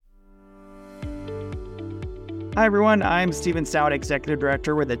Hi, everyone. I'm Stephen Stout, Executive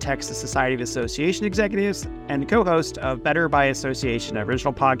Director with the Texas Society of Association Executives and co-host of Better by Association, an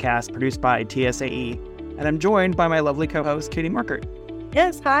original podcast produced by TSAE. And I'm joined by my lovely co-host, Katie Markert.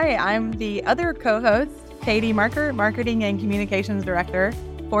 Yes, hi. I'm the other co-host, Katie Markert, Marketing and Communications Director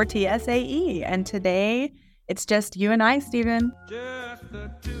for TSAE. And today, it's just you and I, Stephen. Just the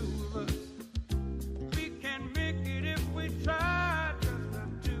two of us. We can make it if we try.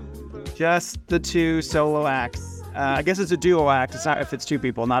 Just the two solo acts. I guess it's a duo act. It's not if it's two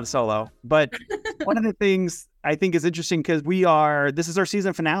people, not a solo. But one of the things I think is interesting because this is our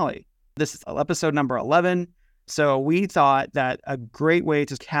season finale. This is episode number 11. So we thought that a great way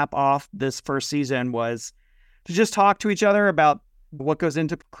to cap off this first season was to just talk to each other about what goes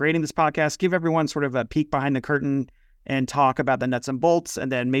into creating this podcast, give everyone sort of a peek behind the curtain and talk about the nuts and bolts,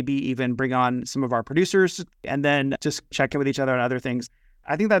 and then maybe even bring on some of our producers and then just check in with each other on other things.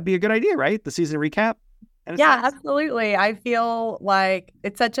 I think that'd be a good idea, right? The season recap. Yeah, absolutely. I feel like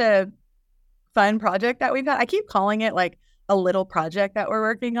it's such a fun project that we've had. I keep calling it like a little project that we're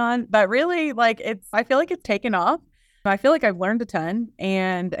working on, but really I feel like it's taken off. I feel like I've learned a ton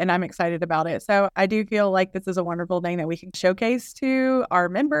and I'm excited about it. So I do feel like this is a wonderful thing that we can showcase to our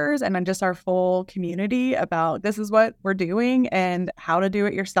members and then just our full community about this is what we're doing and how to do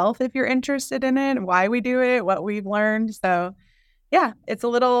it yourself if you're interested in it, why we do it, what we've learned. So yeah, it's a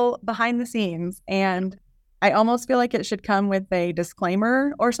little behind the scenes, and I almost feel like it should come with a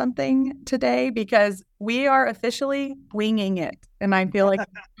disclaimer or something today because we are officially winging it. And I feel like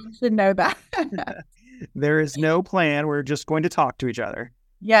you should know that. There is no plan. We're just going to talk to each other.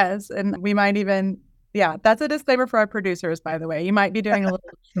 Yes. And we might even, that's a disclaimer for our producers, by the way. You might be doing a little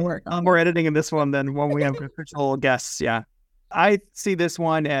work. More editing in this one than when we have official guests. Yeah. I see this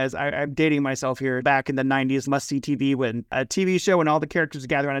one as, I'm dating myself here, back in the 90s, must-see TV, when a TV show and all the characters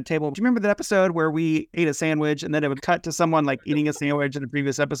gather on a table. Do you remember that episode where we ate a sandwich and then it would cut to someone like eating a sandwich in the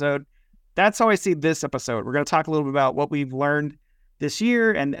previous episode? That's how I see this episode. We're going to talk a little bit about what we've learned this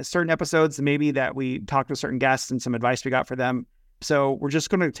year and certain episodes, maybe that we talked to certain guests and some advice we got for them. So we're just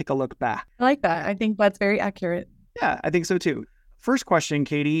going to take a look back. I like that. I think that's very accurate. Yeah, I think so too. First question,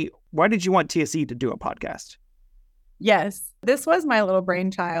 Katie, why did you want TSE to do a podcast? Yes, this was my little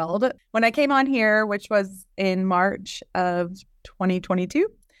brainchild when I came on here, which was in March of 2022.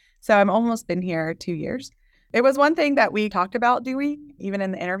 So I'm almost been here 2 years. It was one thing that we talked about doing, even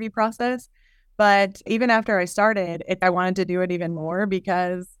in the interview process. But even after I started, I wanted to do it even more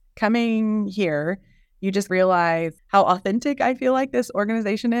because coming here, you just realize how authentic I feel like this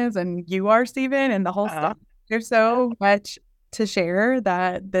organization is. And you are, Stephen, and the whole staff. There's so much to share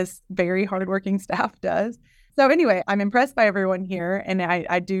that this very hardworking staff does. So anyway, I'm impressed by everyone here. And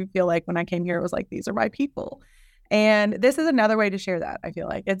I do feel like when I came here, it was like, these are my people. And this is another way to share that, I feel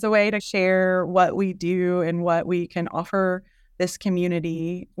like. It's a way to share what we do and what we can offer this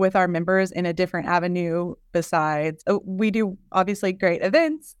community with our members in a different avenue besides. We do obviously great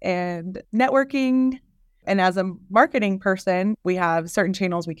events and networking. And as a marketing person, we have certain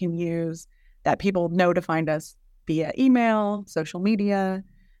channels we can use that people know to find us via email, social media,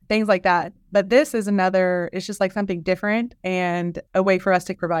 things like that. But this is it's just like something different and a way for us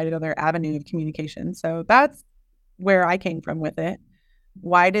to provide another avenue of communication. So that's where I came from with it.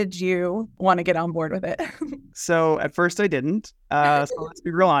 Why did you want to get on board with it? So at first I didn't. So let's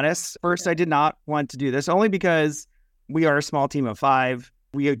be real honest. First, I did not want to do this only because we are a small team of 5.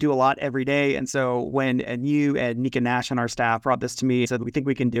 We do a lot every day. And so when you and Nika Nash on our staff brought this to me and said, we think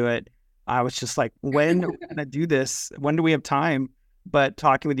we can do it, I was just like, when are we going to do this? When do we have time? But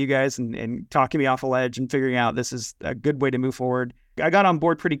talking with you guys and talking me off a ledge and figuring out this is a good way to move forward. I got on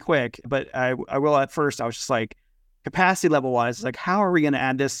board pretty quick, but I will at first, I was just like, capacity level wise, like, how are we going to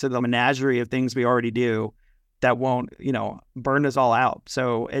add this to the menagerie of things we already do that won't, burn us all out?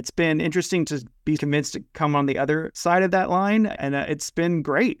 So it's been interesting to be convinced to come on the other side of that line. And it's been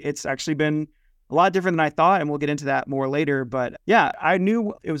great. It's actually been a lot different than I thought. And we'll get into that more later. But yeah, I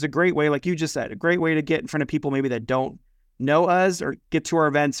knew it was a great way, like you just said, a great way to get in front of people maybe that don't know us or get to our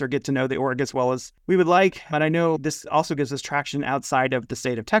events or get to know the org as well as we would like. And I know this also gives us traction outside of the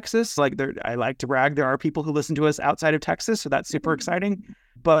state of Texas. I like to brag, there are people who listen to us outside of Texas. So that's super exciting.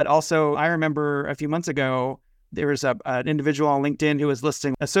 But also I remember a few months ago, there was an individual on LinkedIn who was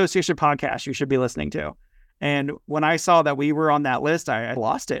listing association podcast you should be listening to. And when I saw that we were on that list, I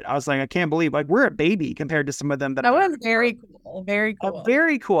lost it. I was like, I can't believe we're a baby compared to some of them. That was very cool. Very cool.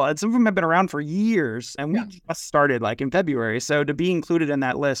 Very cool. And some of them have been around for years and we just started in February. So to be included in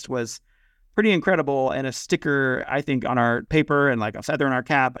that list was pretty incredible and a sticker, I think, on our paper and a feather in our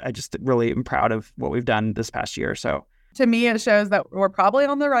cap. I just really am proud of what we've done this past year. So to me, it shows that we're probably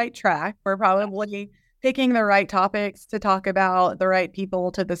on the right track. We're probably picking the right topics to talk about, the right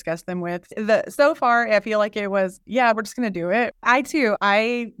people to discuss them with. So far, I feel like it was, yeah, we're just going to do it.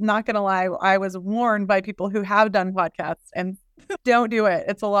 I'm not going to lie, I was warned by people who have done podcasts and don't do it.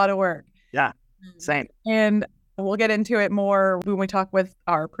 It's a lot of work. Yeah, same. And we'll get into it more when we talk with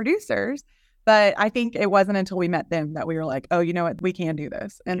our producers. But I think it wasn't until we met them that we were like, oh, you know what? We can do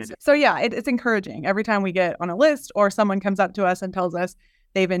this. And so, yeah, it's encouraging. Every time we get on a list or someone comes up to us and tells us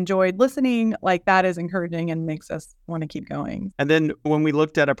they've enjoyed listening, like that is encouraging and makes us want to keep going. And then when we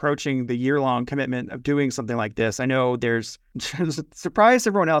looked at approaching the year-long commitment of doing something like this, I know there's surprise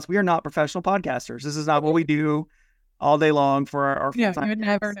to everyone else. We are not professional podcasters. This is not what we do all day long for our Yeah, full-time you would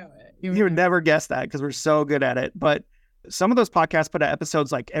never know it. You would never guess that because we're so good at it. But some of those podcasts put out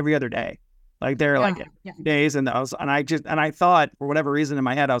episodes like every other day. Like they're days, and I thought for whatever reason in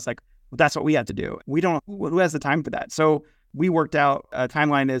my head I was like, well, that's what we have to do. Who has the time for that? So we worked out a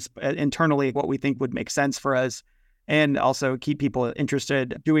timeline is internally what we think would make sense for us, and also keep people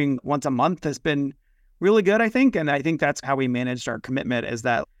interested. Doing once a month has been really good, I think, and I think that's how we managed our commitment. Is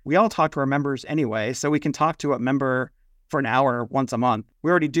that we all talk to our members anyway, so we can talk to a member for an hour once a month. We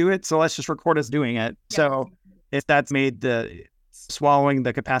already do it, so let's just record us doing it. Yeah. So if that's made the swallowing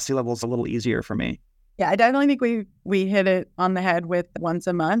the capacity levels a little easier for me. Yeah, I definitely think we hit it on the head with once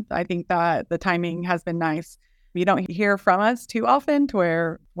a month. I think that the timing has been nice. You don't hear from us too often to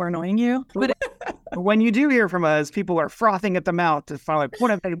where we're annoying you. But when you do hear from us, people are frothing at the mouth to find like,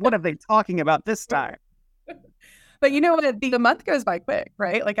 what are they talking about this time? But you know what? The month goes by quick,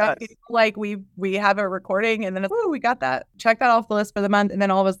 right? Like I feel like we have a recording and then we got that. Check that off the list for the month, and then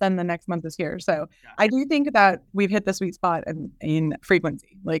all of a sudden the next month is here. So I do think that we've hit the sweet spot in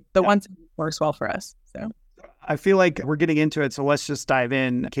frequency. Like the once works well for us. So I feel like we're getting into it. So let's just dive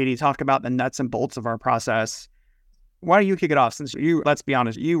in. Katie, talk about the nuts and bolts of our process. Why don't you kick it off? Since let's be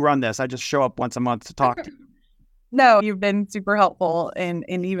honest, you run this. I just show up once a month to talk to you. No, you've been super helpful in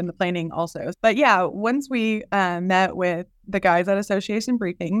even the planning also. But yeah, once we met with the guys at Association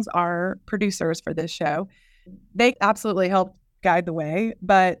Briefings, our producers for this show, they absolutely helped guide the way.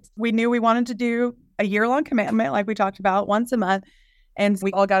 But we knew we wanted to do a year-long commitment like we talked about once a month. And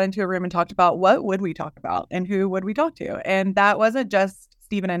we all got into a room and talked about what would we talk about and who would we talk to. And that wasn't just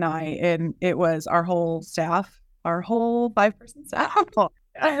Stephen and I, and it was our whole staff, our whole 5-person staff.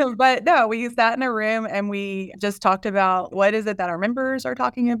 But no, we sat in a room and we just talked about what is it that our members are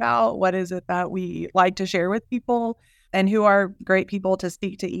talking about? What is it that we like to share with people? And who are great people to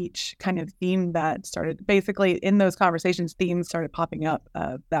speak to each kind of theme that started basically in those conversations, themes started popping up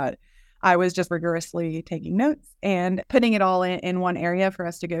that I was just rigorously taking notes and putting it all in one area for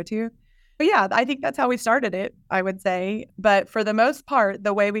us to go to. But yeah, I think that's how we started it, I would say. But for the most part,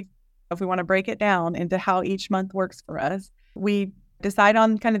 the way if we want to break it down into how each month works for us, we decide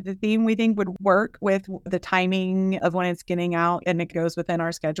on kind of the theme we think would work with the timing of when it's getting out, and it goes within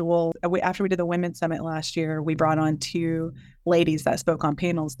our schedule. After we did the Women's Summit last year, we brought on 2 ladies that spoke on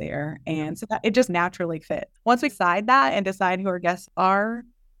panels there. And so that it just naturally fit. Once we decide that and decide who our guests are,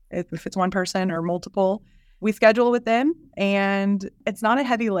 if it's one person or multiple, we schedule with them, and it's not a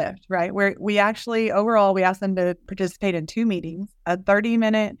heavy lift, right? Where we actually, overall, we ask them to participate in 2 meetings, a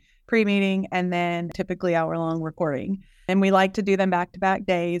 30-minute pre-meeting, and then typically hour-long recording. And we like to do them back-to-back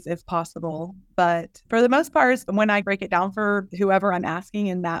days if possible. But for the most part, when I break it down for whoever I'm asking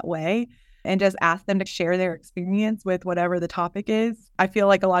in that way and just ask them to share their experience with whatever the topic is, I feel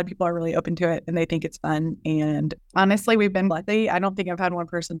like a lot of people are really open to it and they think it's fun. And honestly, we've been lucky. I don't think I've had one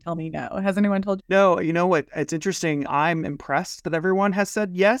person tell me no. Has anyone told you? No, you know what? It's interesting. I'm impressed that everyone has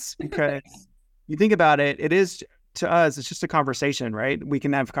said yes, because you think about it, it is, to us, it's just a conversation, right? We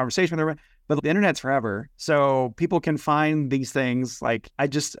can have a conversation with everyone, but the internet's forever. So people can find these things. Like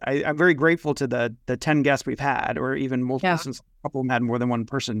I'm very grateful to the 10 guests we've had, or even multiple, since a couple of them had more than one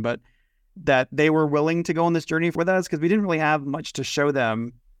person, but that they were willing to go on this journey with us, because we didn't really have much to show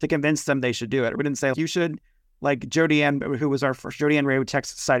them to convince them they should do it. We didn't say, you should, like Jody Ann, who was Jody Ann Ray with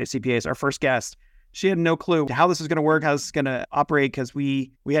Texas Society of CPAs, our first guest. She had no clue how this was going to work, how this is going to operate, because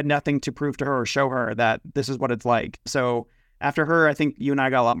we had nothing to prove to her or show her that this is what it's like. So after her, I think you and I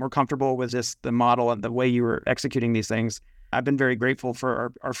got a lot more comfortable with just the model and the way you were executing these things. I've been very grateful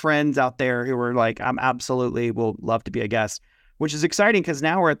for our friends out there who were like, I'm absolutely will love to be a guest, which is exciting, because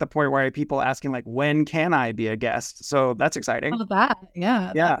now we're at the point where people asking like, when can I be a guest? So that's exciting. Oh, that,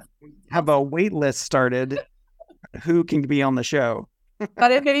 yeah. Yeah. Have a wait list started. Who can be on the show?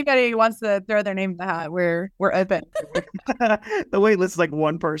 But if anybody wants to throw their name in the hat, we're open. The wait list is like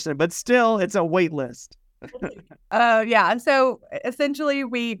one person, but still it's a wait list. Yeah. So essentially,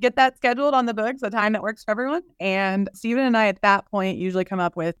 we get that scheduled on the books, a time that works for everyone. And Stephen and I, at that point, usually come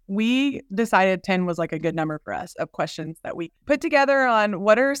up with, we decided 10 was like a good number for us of questions that we put together on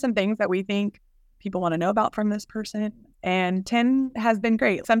what are some things that we think people want to know about from this person. And 10 has been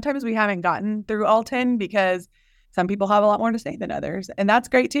great. Sometimes we haven't gotten through all 10 because some people have a lot more to say than others. And that's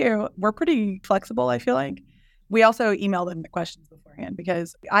great too. We're pretty flexible, I feel like. We also email them the questions beforehand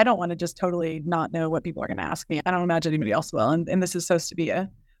because I don't want to just totally not know what people are going to ask me. I don't imagine anybody else will. And this is supposed to be a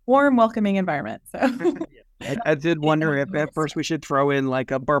warm, welcoming environment. So I did wonder if at first we should throw in like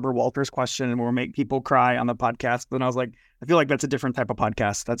a Barbara Walters question and we'll make people cry on the podcast. But then I was like, I feel like that's a different type of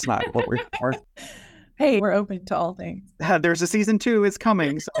podcast. That's not what we're for. Hey, we're open to all things. There's a season 2 is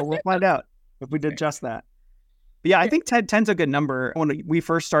coming. So we'll find out if we did just that. But yeah, I think 10's a good number. When we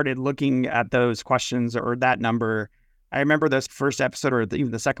first started looking at those questions or that number, I remember this first episode or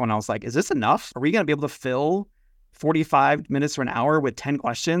even the second one, I was like, is this enough? Are we going to be able to fill 45 minutes to an hour with 10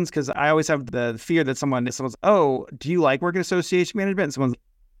 questions? Because I always have the fear that someone's, oh, do you like work in association management? And someone's,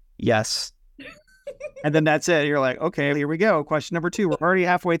 yes. And then that's it. You're like, okay, here we go. Question number 2. We're already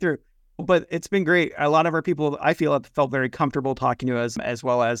halfway through. But it's been great. A lot of our people, I feel, have felt very comfortable talking to us, as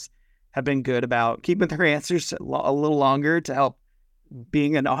well as have been good about keeping their answers a little longer to help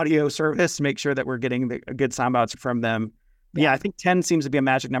being an audio service, make sure that we're getting the good sound bites from them. Yeah, I think 10 seems to be a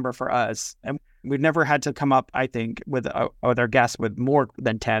magic number for us. And we've never had to come up, I think, with our guests with more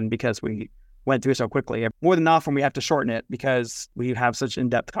than 10 because we went through so quickly. More than enough when we have to shorten it because we have such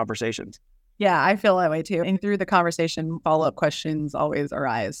in-depth conversations. Yeah, I feel that way too. And through the conversation, follow-up questions always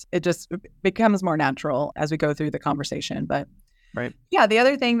arise. It just becomes more natural as we go through the conversation. But right. Yeah, the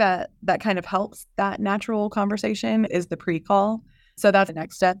other thing that kind of helps that natural conversation is the pre-call. So that's the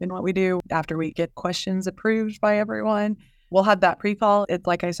next step in what we do after we get questions approved by everyone. We'll have that pre-call. It's,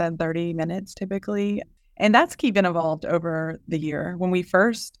 like I said, 30 minutes typically. And that's keeping evolved over the year. When we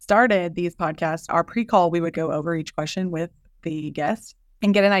first started these podcasts, our pre-call, we would go over each question with the guest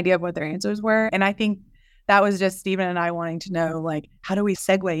and get an idea of what their answers were. And I think that was just Stephen and I wanting to know, like, how do we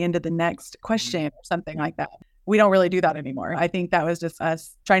segue into the next question or something like that? We don't really do that anymore. I think that was just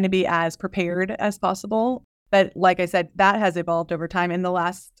us trying to be as prepared as possible. But like I said, that has evolved over time. In the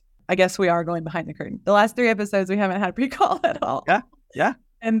last, I guess we are going behind the curtain. The last 3 episodes, we haven't had pre-call at all. Yeah.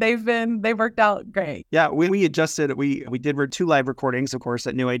 And they've worked out great. Yeah, we adjusted. We did 2 live recordings, of course,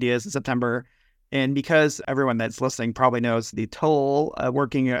 at New Ideas in September. And because everyone that's listening probably knows the toll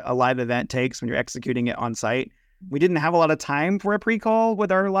working a live event takes when you're executing it on site, we didn't have a lot of time for a pre-call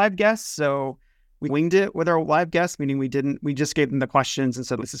with our live guests. So we winged it with our live guests, meaning we just gave them the questions and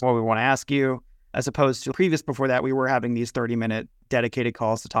said, this is what we want to ask you, as opposed to previous before that, we were having these 30-minute dedicated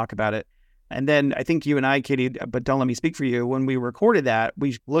calls to talk about it. And then I think you and I, Katie, but don't let me speak for you, when we recorded that,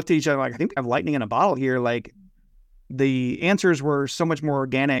 we looked at each other like, I think I have lightning in a bottle here. Like, the answers were so much more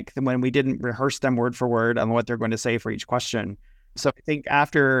organic than when we didn't rehearse them word for word on what they're going to say for each question. So I think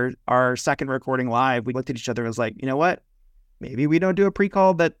after our second recording live, we looked at each other and was like, you know what? Maybe we don't do a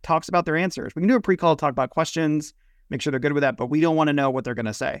pre-call that talks about their answers. We can do a pre-call to talk about questions, make sure they're good with that, but we don't want to know what they're going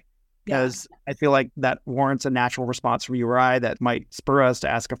to say. Because I feel like that warrants a natural response from you or I that might spur us to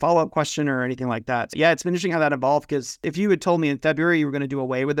ask a follow-up question or anything like that. So yeah, it's been interesting how that evolved, because if you had told me in February you were going to do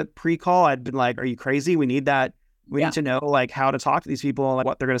away with a pre-call, I'd been like, are you crazy? We need that. We need to know like how to talk to these people, like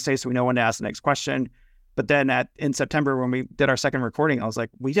what they're going to say, so we know when to ask the next question. But then in September, when we did our second recording, I was like,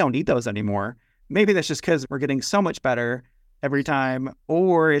 we don't need those anymore. Maybe that's just because we're getting so much better every time,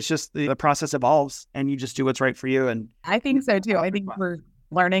 or it's just the process evolves and you just do what's right for you. And I think so too. I think we're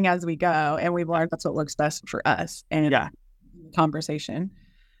learning as we go, and we've learned that's what works best for us and conversation.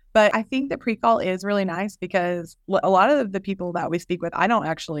 But I think the pre-call is really nice because a lot of the people that we speak with, I don't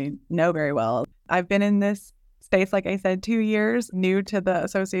actually know very well. I've been in this space, like I said, 2 years, new to the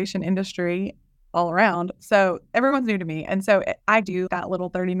association industry all around. So everyone's new to me. And so I do that little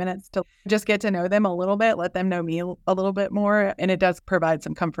 30 minutes to just get to know them a little bit, let them know me a little bit more. And it does provide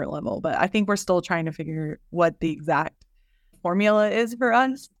some comfort level. But I think we're still trying to figure what the exact formula is for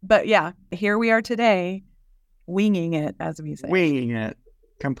us. But yeah, here we are today, winging it, as we say. Winging it.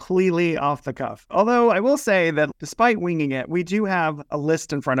 Completely off the cuff. Although I will say that despite winging it, we do have a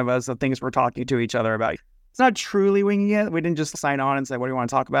list in front of us of things we're talking to each other about. It's not truly winging it. We didn't just sign on and say, what do you want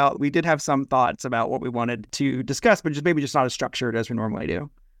to talk about? We did have some thoughts about what we wanted to discuss, but maybe just not as structured as we normally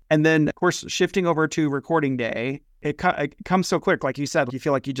do. And then, of course, shifting over to recording day, it comes so quick. Like you said, you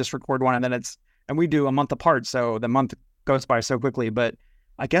feel like you just record one and then and we do a month apart. So the month goes by so quickly. But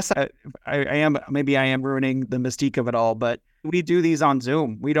I guess I am ruining the mystique of it all, but we do these on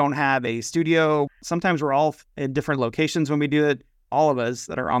Zoom. We don't have a studio. Sometimes we're all in different locations when we do it. all of us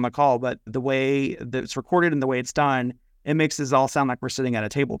that are on the call, but the way that it's recorded and the way it's done, it makes us all sound like we're sitting at a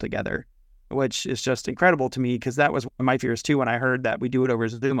table together, which is just incredible to me, because that was my fears too. When I heard that we do it over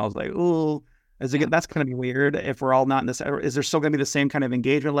Zoom, I was like, oh, that's going to be weird if we're all not in this. Is there still going to be the same kind of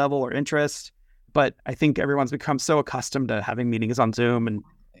engagement level or interest? But I think everyone's become so accustomed to having meetings on Zoom, and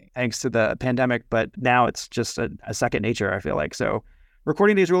thanks to the pandemic, but now it's just a second nature, I feel like. So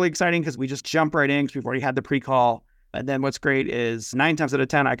recording day is really exciting because we just jump right in because we've already had the pre-call. And then what's great is 9 times out of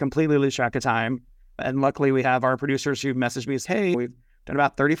 10, I completely lose track of time. And luckily we have our producers who message me as, hey, we've done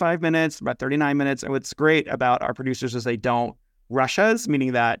about 35 minutes, about 39 minutes. And what's great about our producers is they don't rush us,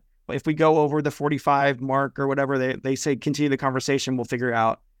 meaning that if we go over the 45 mark or whatever, they say, continue the conversation, we'll figure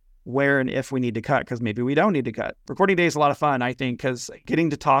out where and if we need to cut, because maybe we don't need to cut. Recording day is a lot of fun, I think, because getting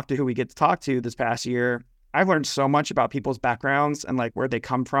to talk to who we get to talk to this past year, I've learned so much about people's backgrounds and like where they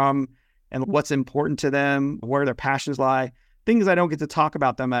come from and what's important to them, where their passions lie, things I don't get to talk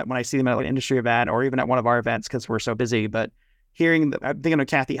about them when I see them at an industry event or even at one of our events because we're so busy. But I'm thinking of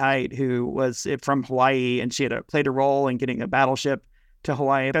Kathy Height, who was from Hawaii, and she had played a role in getting a battleship to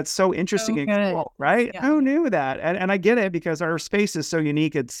Hawaii. That's so interesting and cool, right? Yeah. Who knew that? And I get it, because our space is so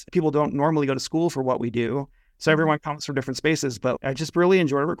unique. It's people don't normally go to school for what we do. So everyone comes from different spaces, but I just really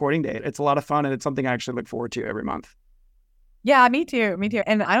enjoy recording day. It's a lot of fun, and it's something I actually look forward to every month. Yeah, me too. Me too.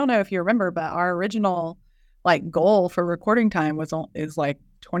 And I don't know if you remember, but our original like goal for recording time is like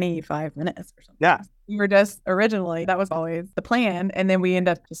 25 minutes or something. Yeah. We were just originally, that was always the plan. And then we end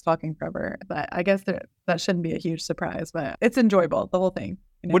up just talking forever. But I guess that shouldn't be a huge surprise, but it's enjoyable, the whole thing.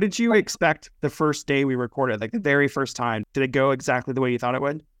 You know? What did you expect the first day we recorded, like the very first time? Did it go exactly the way you thought it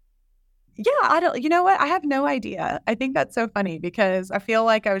would? Yeah, you know what? I have no idea. I think that's so funny because I feel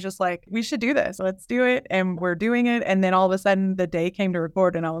like I was just like, we should do this. Let's do it. And we're doing it. And then all of a sudden the day came to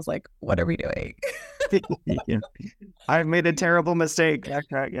record and I was like, what are we doing? Yeah. I've made a terrible mistake.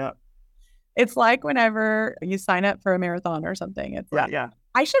 Yeah. It's like whenever you sign up for a marathon or something. It's like, Yeah.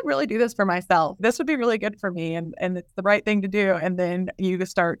 I should really do this for myself. This would be really good for me. And it's the right thing to do. And then you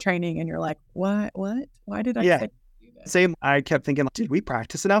start training and you're like, what? Why did I say do this? Same. I kept thinking, did we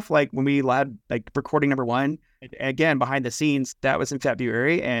practice enough? Like when we had like recording number 1, again, behind the scenes, that was in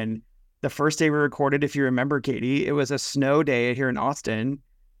February. And the first day we recorded, if you remember, Katie, it was a snow day here in Austin.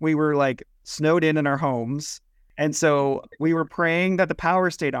 We were like snowed in our homes. And so we were praying that the power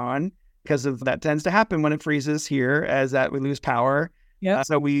stayed on, because of that tends to happen when it freezes here, as that we lose power. Yeah.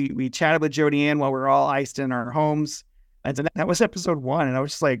 So we chatted with Jody Ann while we were all iced in our homes. And so that was episode 1. And I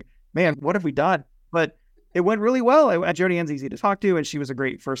was just like, man, what have we done? But it went really well. Jody Ann's easy to talk to, and she was a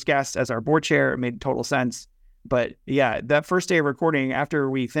great first guest as our board chair. It made total sense. But yeah, that first day of recording, after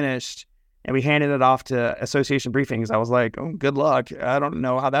we finished and we handed it off to association briefings, I was like, oh, good luck. I don't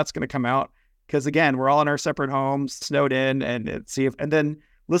know how that's going to come out. Because again, we're all in our separate homes, snowed in, and then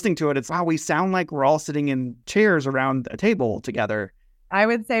listening to it, it's wow, we sound like we're all sitting in chairs around a table together. I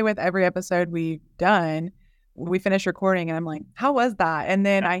would say with every episode we've done, we finish recording and I'm like, how was that? And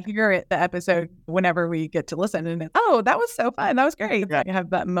then I hear the episode whenever we get to listen and oh, that was so fun. That was great. Yeah. You have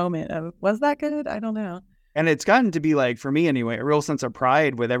that moment of, was that good? I don't know. And it's gotten to be like, for me anyway, a real sense of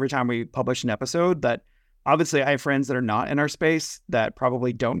pride with every time we publish an episode that obviously I have friends that are not in our space that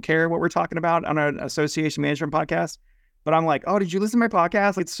probably don't care what we're talking about on an association management podcast. But I'm like, oh, did you listen to my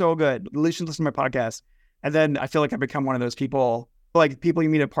podcast? It's so good. You should listen to my podcast. And then I feel like I've become one of those people, like people you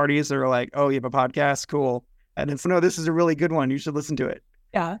meet at parties that are like, oh, you have a podcast? Cool. And it's, no, this is a really good one. You should listen to it.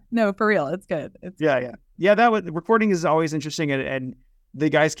 Yeah, no, for real. It's good. Yeah. Recording is always interesting, and the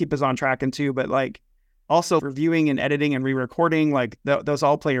guys keep us on track and too, but like also reviewing and editing and re-recording, like those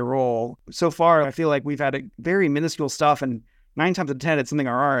all play a role. So far, I feel like we've had a very minuscule stuff, and 9 times out of 10, it's something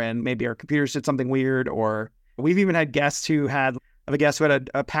on our end. Maybe our computers did something weird, or we've even had guests who had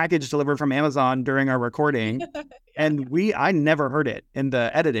a package delivered from Amazon during our recording, and I never heard it in the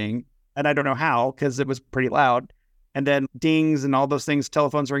editing, and I don't know how, because it was pretty loud. And then dings and all those things,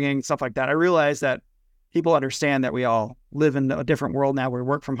 telephones ringing, stuff like that. I realized that people understand that we all live in a different world now. We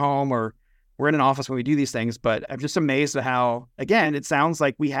work from home, or we're in an office when we do these things. But I'm just amazed at how, again, it sounds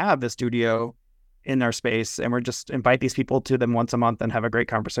like we have the studio in our space, and we're just invite these people to them once a month and have a great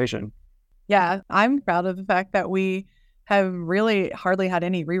conversation. Yeah, I'm proud of the fact that we have really hardly had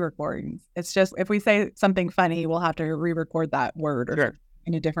any re-recordings. It's just if we say something funny, we'll have to re-record that word or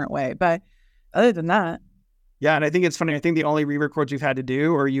in a different way. But other than that. Yeah, and I think it's funny. I think the only re-records we've had to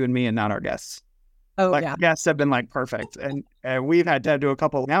do are you and me and not our guests. Oh, like, yeah. Our guests have been like perfect. And we've had to do a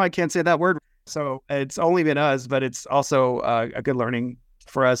couple. Now I can't say that word. So it's only been us, but it's also a good learning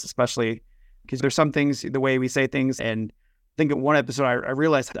for us, especially because there's some things, the way we say things. And I think in one episode, I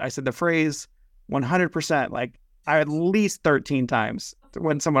realized I said the phrase 100%. Like at least 13 times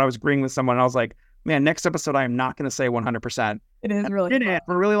when I was agreeing with someone. I was like, man, next episode, I am not going to say 100%. It is I really did fun. it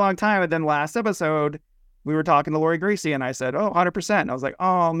for a really long time. And then last episode, we were talking to Lori Gracie and I said, 100%. And I was like,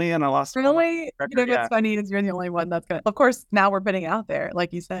 oh man, I lost. Really? record, You know, yeah. what's funny is you're the only one that's gonna. Of course, now we're putting it out there,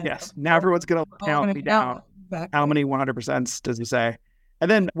 like you said. Yes. Now everyone's going to We're all count gonna me down. count. Exactly. How many 100% does he say?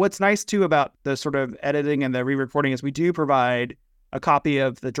 And then what's nice too about the sort of editing and the re-recording is we do provide a copy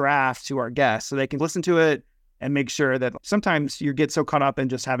of the draft to our guests so they can listen to it and make sure that sometimes you get so caught up in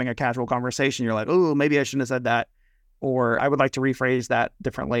just having a casual conversation. You're like, oh, maybe I shouldn't have said that. Or I would like to rephrase that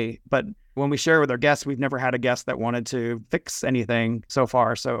differently. But when we share with our guests, we've never had a guest that wanted to fix anything so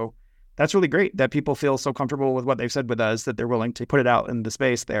far. So that's really great that people feel so comfortable with what they've said with us that they're willing to put it out in the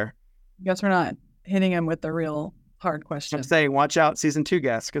space there. Guess we're not hitting him with the real hard I'm questions. saying, watch out season 2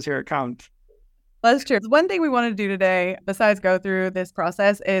 guests because here it comes. That's true. One thing we want to do today, besides go through this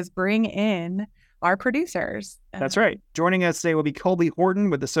process, is bring in our producers. That's right. Joining us today will be Colby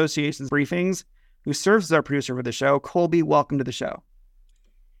Horton with Associations Briefings, who serves as our producer for the show. Colby, welcome to the show.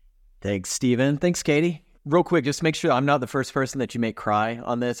 Thanks, Steven. Thanks, Katie. Real quick, just make sure I'm not the first person that you make cry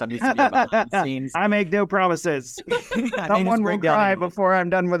on this. I'm used to being behind the scenes. I make no promises. I need to Someone will break down cry anyway. before I'm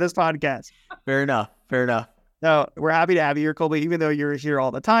done with this podcast. Fair enough. Fair enough. No, we're happy to have you here, Colby. Even though you're here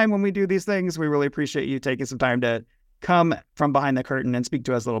all the time when we do these things, we really appreciate you taking some time to come from behind the curtain and speak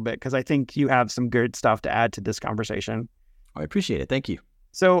to us a little bit because I think you have some good stuff to add to this conversation. I appreciate it. Thank you.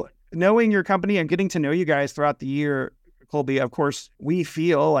 So knowing your company and getting to know you guys throughout the year, Colby, of course, we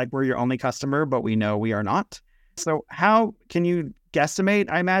feel like we're your only customer, but we know we are not. So how can you guesstimate,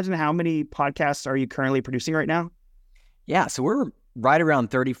 I imagine, how many podcasts are you currently producing right now? Yeah, so we're right around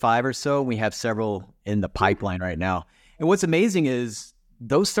 35 or so. We have several in the pipeline right now. And what's amazing is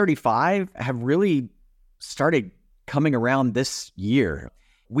those 35 have really started coming around this year.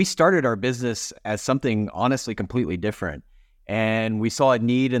 We started our business as something honestly completely different. And we saw a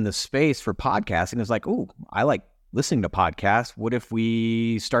need in the space for podcasting. It was like, oh, I like listening to podcasts. What if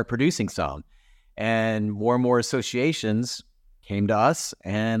we start producing some? And more associations came to us.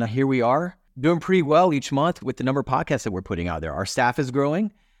 And here we are doing pretty well each month with the number of podcasts that we're putting out there. Our staff is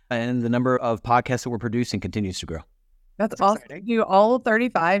growing and the number of podcasts that we're producing continues to grow. That's That's awesome. exciting. Do all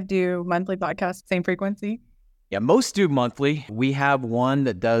 35 do monthly podcasts, same frequency? Yeah, most do monthly. We have one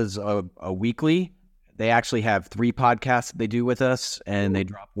that does a weekly. They actually have 3 podcasts that they do with us, and they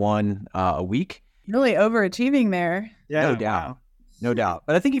drop one a week. Really overachieving there. Yeah, No doubt. No doubt.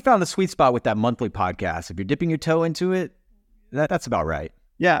 But I think you found the sweet spot with that monthly podcast. If you're dipping your toe into it, that's about right.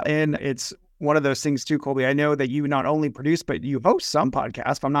 Yeah, and it's one of those things too, Colby. I know that you not only produce, but you host some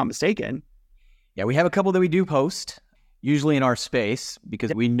podcasts, if I'm not mistaken. Yeah, we have a couple that we do post, usually in our space,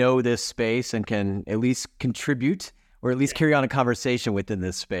 because we know this space and can at least contribute or at least carry on a conversation within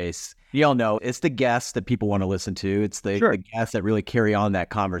this space. You all know it's the guests that people want to listen to. It's the guests that really carry on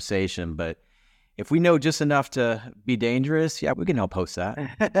that conversation. But if we know just enough to be dangerous, yeah, we can help host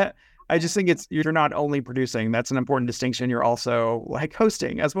that. I just think you're not only producing. That's an important distinction. You're also like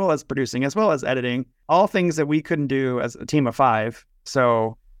hosting as well as producing, as well as editing, all things that we couldn't do as a team of 5.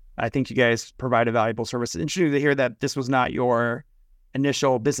 So I think you guys provide a valuable service. It's interesting to hear that this was not your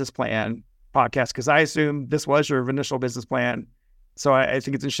initial business plan podcast, because I assume this was your initial business plan. So I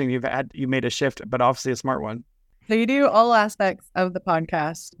think it's interesting you made a shift, but obviously a smart one. So you do all aspects of the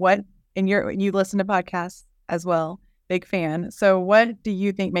podcast. You listen to podcasts as well. Big fan. So what do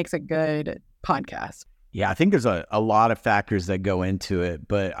you think makes a good podcast? Yeah, I think there's a lot of factors that go into it,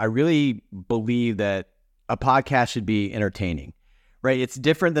 but I really believe that a podcast should be entertaining, right? It's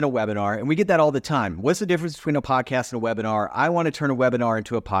different than a webinar, and we get that all the time. What's the difference between a podcast and a webinar? I want to turn a webinar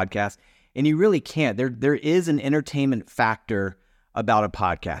into a podcast, and you really can't. There is an entertainment factor about a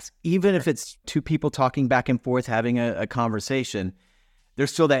podcast. Even if it's 2 people talking back and forth, having a conversation,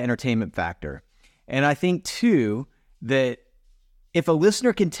 there's still that entertainment factor. And I think, too, that if a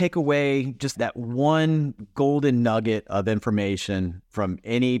listener can take away just that one golden nugget of information from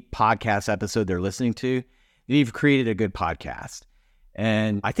any podcast episode they're listening to, then you've created a good podcast.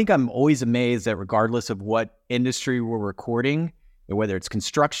 And I think I'm always amazed that regardless of what industry we're recording, whether it's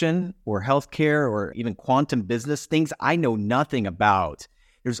construction or healthcare or even quantum business, things I know nothing about,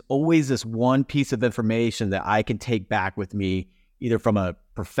 there's always this one piece of information that I can take back with me, either from a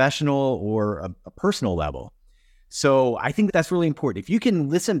professional or a personal level. So I think that's really important. If you can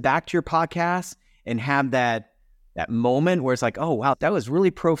listen back to your podcast and have that moment where it's like, oh, wow, that was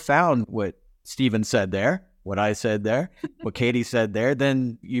really profound what Steven said there, what I said there, what Katie said there,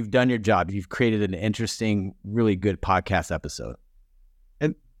 then you've done your job. You've created an interesting, really good podcast episode.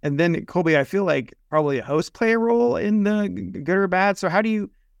 And then Colby, I feel like probably a host play a role in the good or bad. So how do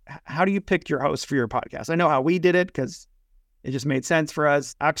how do you pick your host for your podcast? I know how we did it because it just made sense for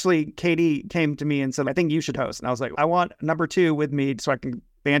us. Actually, Katie came to me and said, I think you should host. And I was like, I want number 2 with me so I can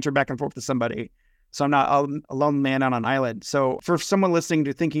banter back and forth with somebody. So I'm not a lone man on an island. So for someone listening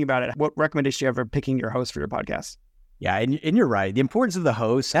to thinking about it, what recommendation do you have for picking your host for your podcast? Yeah, and you're right. The importance of the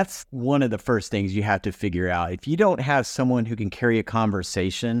host, that's one of the first things you have to figure out. If you don't have someone who can carry a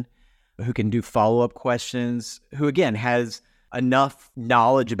conversation, who can do follow-up questions, who, again, has enough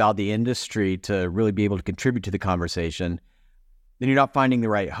knowledge about the industry to really be able to contribute to the conversation, then you're not finding the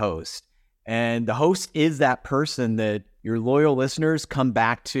right host. And the host is that person that your loyal listeners come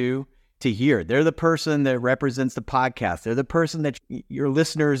back to hear. They're the person that represents the podcast. They're the person that your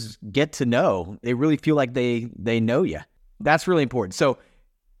listeners get to know. They really feel like they know you. That's really important. So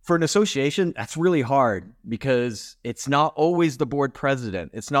for an association, that's really hard because it's not always the board president.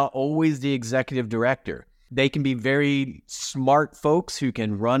 It's not always the executive director. They can be very smart folks who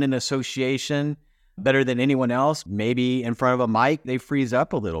can run an association better than anyone else. Maybe in front of a mic, they freeze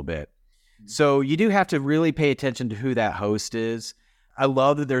up a little bit. So you do have to really pay attention to who that host is. I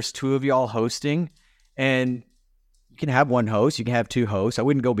love that there's 2 of y'all hosting, and you can have 1 host, you can have 2 hosts. I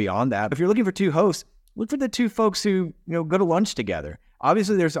wouldn't go beyond that. But if you're looking for 2 hosts, look for the 2 folks who, go to lunch together.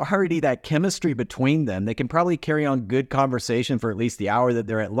 Obviously, there's already that chemistry between them. They can probably carry on good conversation for at least the hour that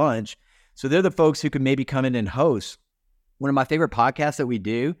they're at lunch. So they're the folks who can maybe come in and host. One of my favorite podcasts that we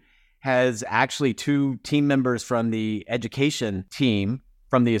do has actually 2 team members from the education team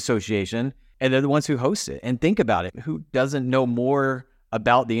from the association, and they're the ones who host it. And think about it. Who doesn't know more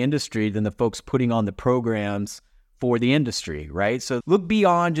about the industry than the folks putting on the programs for the industry, right? So look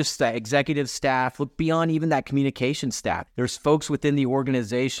beyond just the executive staff, look beyond even that communication staff. There's folks within the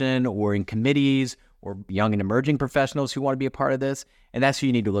organization or in committees or young and emerging professionals who want to be a part of this. And that's who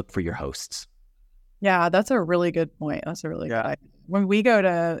you need to look for your hosts. Yeah, that's a really good point. That's a really good point. When we go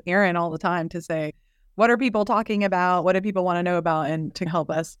to Aaron all the time to say, what are people talking about? What do people want to know about? And to help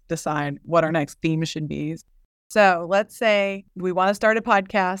us decide what our next theme should be. So let's say we want to start a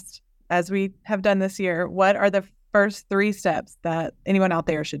podcast as we have done this year. What are the first 3 steps that anyone out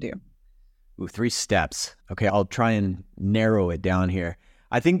there should do? Ooh, 3 steps. Okay, I'll try and narrow it down here.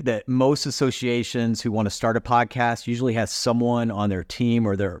 I think that most associations who want to start a podcast usually has someone on their team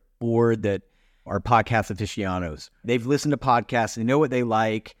or their board that are podcast aficionados. They've listened to podcasts. They know what they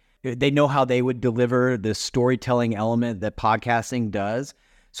like. They know how they would deliver the storytelling element that podcasting does.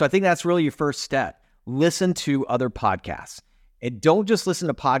 So I think that's really your first step. Listen to other podcasts. And don't just listen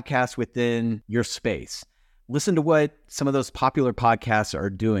to podcasts within your space. Listen to what some of those popular podcasts are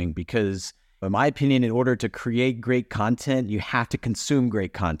doing, because in my opinion, in order to create great content, you have to consume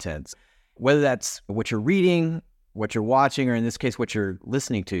great content, whether that's what you're reading, what you're watching, or in this case, what you're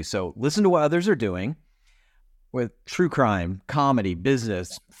listening to. So listen to what others are doing with true crime, comedy,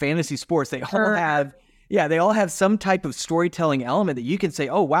 business, fantasy sports. They all have some type of storytelling element that you can say,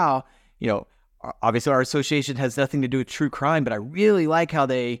 oh, wow, obviously our association has nothing to do with true crime, but I really like how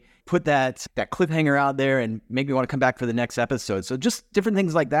they put that cliffhanger out there and make me want to come back for the next episode. So just different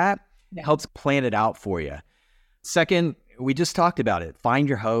things like that helps plan it out for you. Second, we just talked about it. Find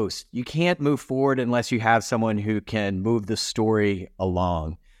your host. You can't move forward unless you have someone who can move the story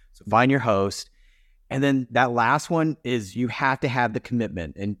along. So find your host. And then that last one is you have to have the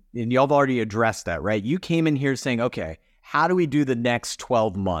commitment. And y'all have already addressed that, right? You came in here saying, okay, how do we do the next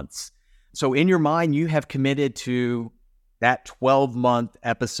 12 months? So in your mind, you have committed to that 12-month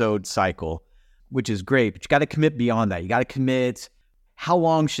episode cycle, which is great, but you got to commit beyond that. You got to commit, how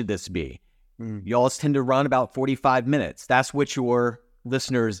long should this be? Y'all tend to run about 45 minutes. That's what your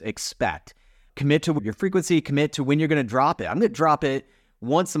listeners expect. Commit to your frequency, commit to when you're going to drop it. I'm going to drop it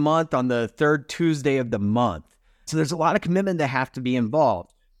once a month on the 3rd Tuesday of the month. So there's a lot of commitment that have to be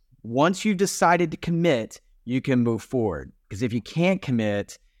involved. Once you've decided to commit, you can move forward. Because if you can't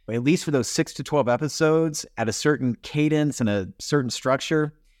commit, at least for those 6 to 12 episodes at a certain cadence and a certain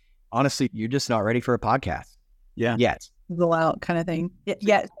structure, honestly, you're just not ready for a podcast. Yeah. Yet. Go out kind of thing.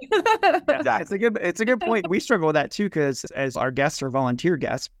 Yes. It's a good point. We struggle with that too, because as our guests are volunteer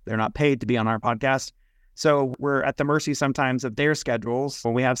guests, they're not paid to be on our podcast. So we're at the mercy sometimes of their schedules.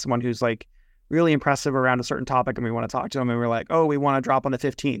 When we have someone who's like really impressive around a certain topic and we want to talk to them and we're like, oh, we want to drop on the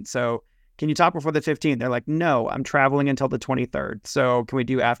 15th. So can you talk before the 15th? They're like, no, I'm traveling until the 23rd. So can we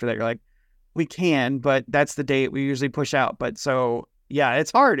do after that? You're like, we can, but that's the date we usually push out. But so, yeah,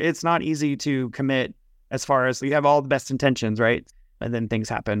 it's hard. It's not easy to commit as far as you have all the best intentions, right? And then things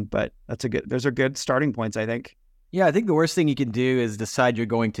happen. But those are good starting points, I think. Yeah, I think the worst thing you can do is decide you're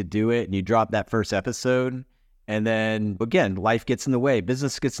going to do it and you drop that first episode. And then, again, life gets in the way,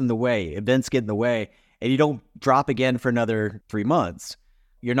 business gets in the way, events get in the way, and you don't drop again for another 3 months.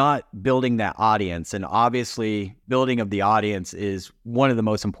 you're not building that audience. And obviously, building of the audience is one of the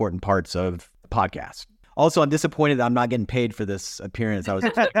most important parts of the podcast. Also, I'm disappointed that I'm not getting paid for this appearance. I was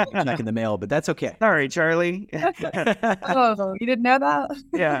checking the mail, but that's okay. Sorry, Charlie. Oh, you didn't know that?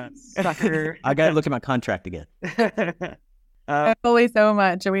 Yeah, sucker. I got to look at my contract again. Fully so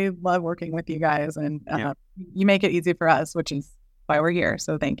much. We love working with you guys, and you make it easy for us, which is why we're here.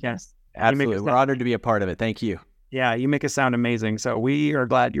 So thank you. Yes, Absolutely. We're honored to be a part of it. Thank you. Yeah, you make us sound amazing. So we are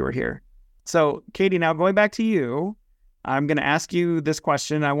glad you were here. So Katie, now going back to you, I'm going to ask you this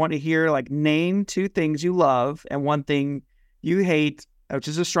question. I want to hear name 2 things you love and 1 thing you hate, which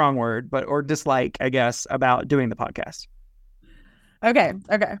is a strong word, or dislike, I guess, about doing the podcast. Okay.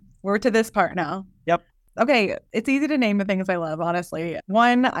 We're to this part now. Yep. Okay. It's easy to name the things I love, honestly.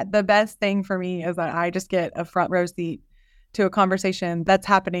 One, the best thing for me is that I just get a front row seat to a conversation that's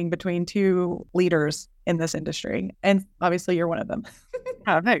happening between 2 leaders in this industry. And obviously you're one of them.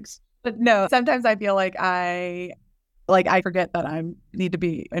 Oh, thanks. But no, sometimes I feel like I forget that I need to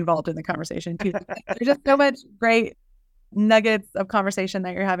be involved in the conversation too. There's just so much great nuggets of conversation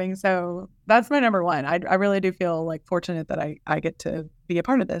that you're having. So that's my number one. I really do feel fortunate that I get to be a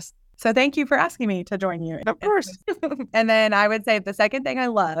part of this. So thank you for asking me to join you. Of course. And then I would say the second thing I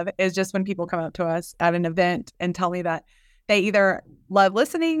love is just when people come up to us at an event and tell me that they either love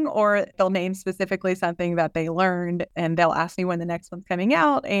listening or they'll name specifically something that they learned, and they'll ask me when the next one's coming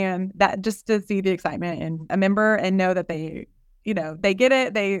out. And that just to see the excitement in a member and know that they get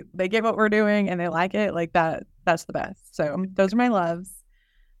it, they get what we're doing and they like it, that's the best. So those are my loves.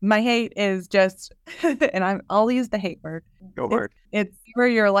 My hate is just, and I'll use the hate word. Go for it. It's where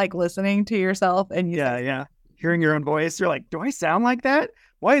you're listening to yourself and you Yeah. Hearing your own voice, you're like, do I sound like that?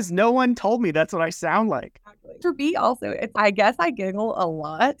 Why has no one told me that's what I sound like? For me also, I guess I giggle a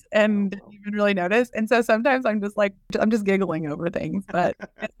lot and you even really notice. And so sometimes I'm just giggling over things, but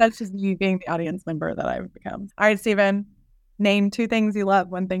that's just me being the audience member that I've become. All right, Stephen, name 2 things you love,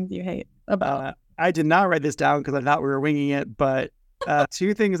 1 thing you hate about. I did not write this down because I thought we were winging it, but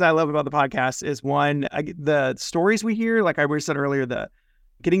 2 things I love about the podcast is 1, the stories we hear, like I said earlier, the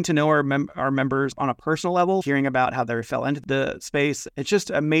getting to know our members on a personal level, hearing about how they fell into the space. It's just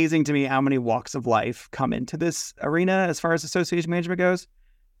amazing to me how many walks of life come into this arena as far as association management goes.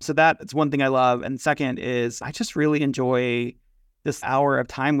 So that's 1 thing I love. And second is I just really enjoy this hour of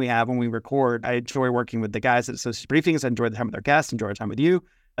time we have when we record. I enjoy working with the guys at Association Briefings. I enjoy the time with our guests, enjoy the time with you.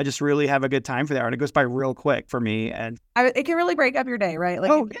 I just really have a good time for the hour, and it goes by real quick for me. And it can really break up your day, right?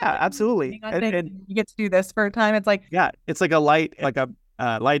 Yeah, absolutely. And you get to do this for a time. It's it's like a light,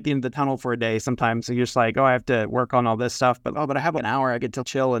 light at the end of the tunnel for a day sometimes. So you're just like, I have to work on all this stuff, but I have an hour. I get to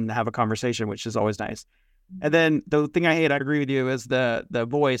chill and have a conversation, which is always nice. And then the thing I hate, I agree with you, is the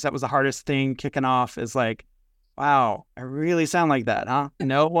voice. That was the hardest thing kicking off, is wow, I really sound like that, huh?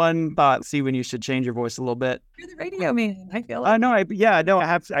 No one thought, Steven, you should change your voice a little bit. You're the radio man, I feel like.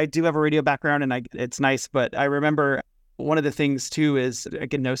 I do have a radio background, and it's nice, but I remember one of the things too is,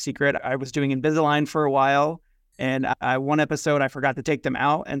 again, no secret, I was doing Invisalign for a while, and one episode I forgot to take them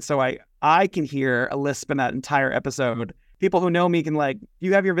out, and so I can hear a lisp in that entire episode. People who know me can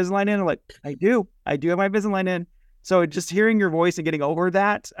you have your Invisalign in? I'm like, I do have my Invisalign in. So just hearing your voice and getting over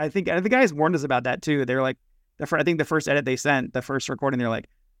that, I think the guys warned us about that too. They're like, I think the first edit they sent, the first recording, they're like,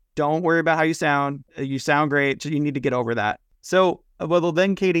 don't worry about how you sound. You sound great. You need to get over that. So, well,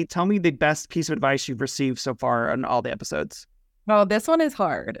 then, Katie, tell me the best piece of advice you've received so far on all the episodes. Well, this one is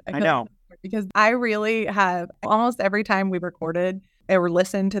hard. I know. Because I really have, almost every time we recorded or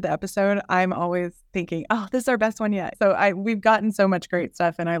listened to the episode, I'm always thinking, this is our best one yet. So we've gotten so much great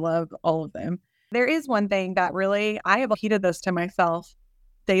stuff, and I love all of them. There is one thing that really, I have repeated this to myself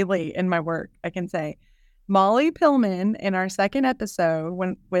daily in my work, I can say. Molly Pillman, in our second episode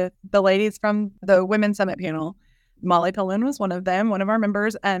with the ladies from the Women's Summit panel, Molly Pillman was one of them, one of our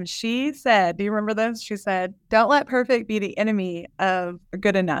members. And she said, do you remember this? She said, don't let perfect be the enemy of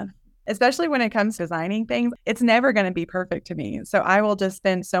good enough. Especially when it comes to designing things, it's never going to be perfect to me. So I will just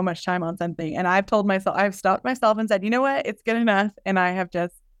spend so much time on something. And I've stopped myself and said, you know what? It's good enough. And I have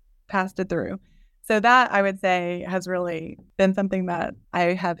just passed it through. So that, I would say, has really been something that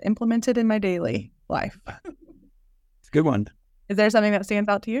I have implemented in my daily life. It's a good one. Is there something that stands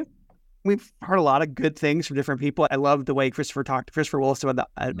out to you? We've heard a lot of good things from different people. I love the way Christopher Willis with the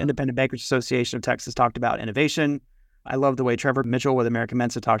Independent Bankers Association of Texas talked about innovation. I love the way Trevor Mitchell with American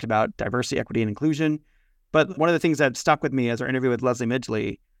Mensa talked about diversity, equity, and inclusion. But one of the things that stuck with me is our interview with Leslie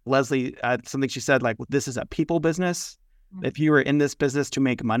Midgley. Leslie, something she said, this is a people business. Mm-hmm. If you are in this business to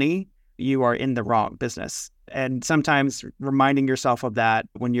make money, you are in the wrong business. And sometimes reminding yourself of that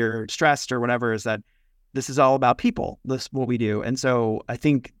when you're stressed or whatever, is that this is all about people. This is what we do. And so I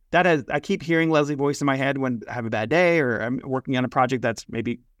think I keep hearing Leslie's voice in my head when I have a bad day or I'm working on a project that's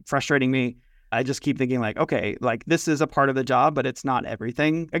maybe frustrating me. I just keep thinking like, okay, like this is a part of the job, but it's not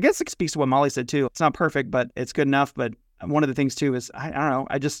everything. I guess it speaks to what Molly said too. It's not perfect, but it's good enough. But one of the things too is, I don't know,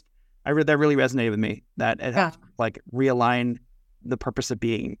 that really resonated with me, that it has to, like, realign the purpose of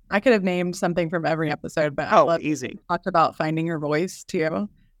being. I could have named something from every episode, but easy. Talked about finding your voice too.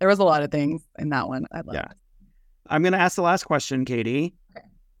 There was a lot of things in that one. I love it. I'm going to ask the last question, Katie. Okay.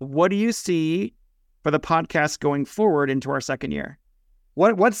 What do you see for the podcast going forward into our second year?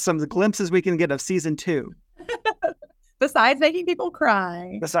 What's some glimpses we can get of season 2? Besides making people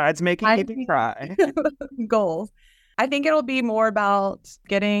cry. Goals. I think it'll be more about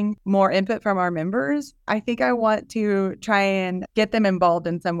getting more input from our members. I think I want to try and get them involved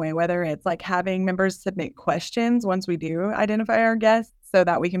in some way, whether it's like having members submit questions once we do identify our guests so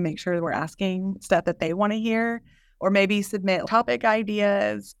that we can make sure we're asking stuff that they want to hear, or maybe submit topic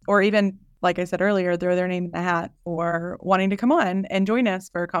ideas, or even, like I said earlier, throw their name in the hat for wanting to come on and join us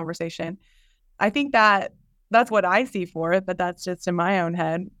for a conversation. I think that's what I see for it, but that's just in my own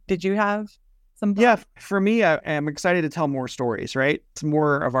head. Did you have some thoughts? Yeah, for me, I'm excited to tell more stories, right? It's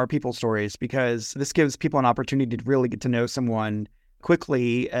more of our people stories, because this gives people an opportunity to really get to know someone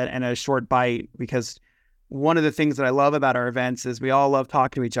quickly and a short bite. Because one of the things that I love about our events is we all love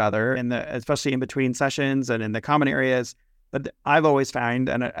talking to each other, and especially in between sessions and in the common areas. But I've always found,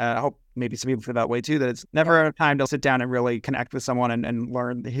 and I hope maybe some people feel that way too, that it's never enough time to sit down and really connect with someone and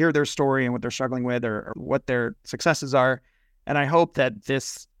learn, hear their story and what they're struggling with or what their successes are. And I hope that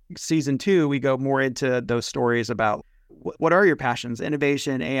this season 2, we go more into those stories about what are your passions: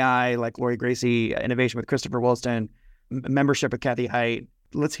 innovation, AI, like Lori Gracie, innovation with Christopher Wilson, membership with Kathy Height.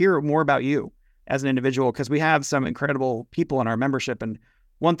 Let's hear more about you as an individual, because we have some incredible people in our membership. And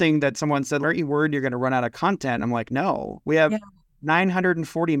one thing that someone said, aren't you worried you're going to run out of content? I'm like, no, we have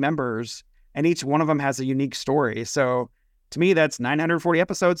 940 members and each one of them has a unique story. So to me, that's 940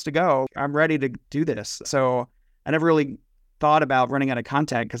 episodes to go. I'm ready to do this. So I never really thought about running out of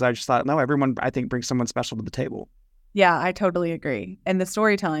content, because I just thought, no, everyone, I think, brings someone special to the table. Yeah, I totally agree. And the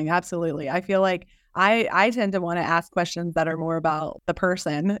storytelling, absolutely. I feel like I tend to want to ask questions that are more about the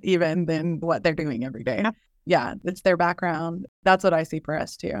person even than what they're doing every day. Yeah, it's their background. That's what I see for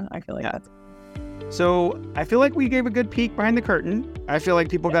us too. I feel like that's. So I feel like we gave a good peek behind the curtain. I feel like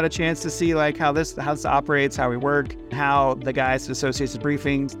people got a chance to see like how this operates, how we work, how the guys at Associated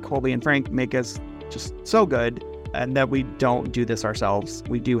Briefings, Colby and Frank, make us just so good, and that we don't do this ourselves.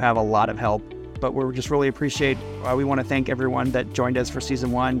 We do have a lot of help, but we're just really appreciate. We want to thank everyone that joined us for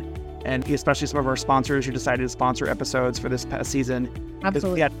season 1. And especially some of our sponsors who decided to sponsor episodes for this past season.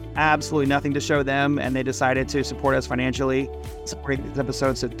 Absolutely. We had absolutely nothing to show them, and they decided to support us financially, supporting these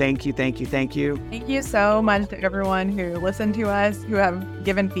episodes. So thank you. Thank you so much to everyone who listened to us, who have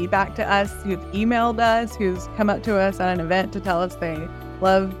given feedback to us, who've emailed us, who's come up to us at an event to tell us they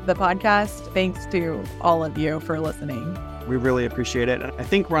love the podcast. Thanks to all of you for listening. We really appreciate it. I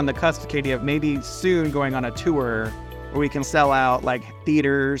think we're on the cusp, Katie, of maybe soon going on a tour where we can sell out like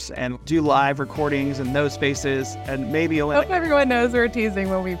theaters and do live recordings in those spaces, and maybe hope everyone knows we're teasing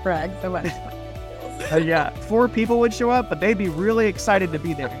when we brag so much. 4 people would show up, but they'd be really excited to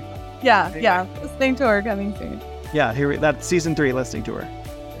be there. Yeah. Listening tour coming soon. Yeah, that's season 3 listening tour.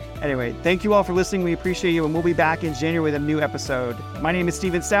 Anyway, thank you all for listening. We appreciate you, and we'll be back in January with a new episode. My name is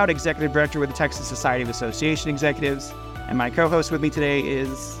Stephen Stout, Executive Director with the Texas Society of Association Executives, and my co-host with me today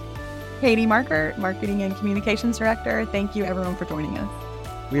is Katie Marker, Marketing and Communications Director. Thank you, everyone, for joining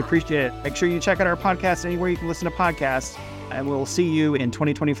us. We appreciate it. Make sure you check out our podcast anywhere you can listen to podcasts, and we'll see you in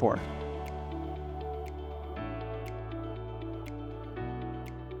 2024.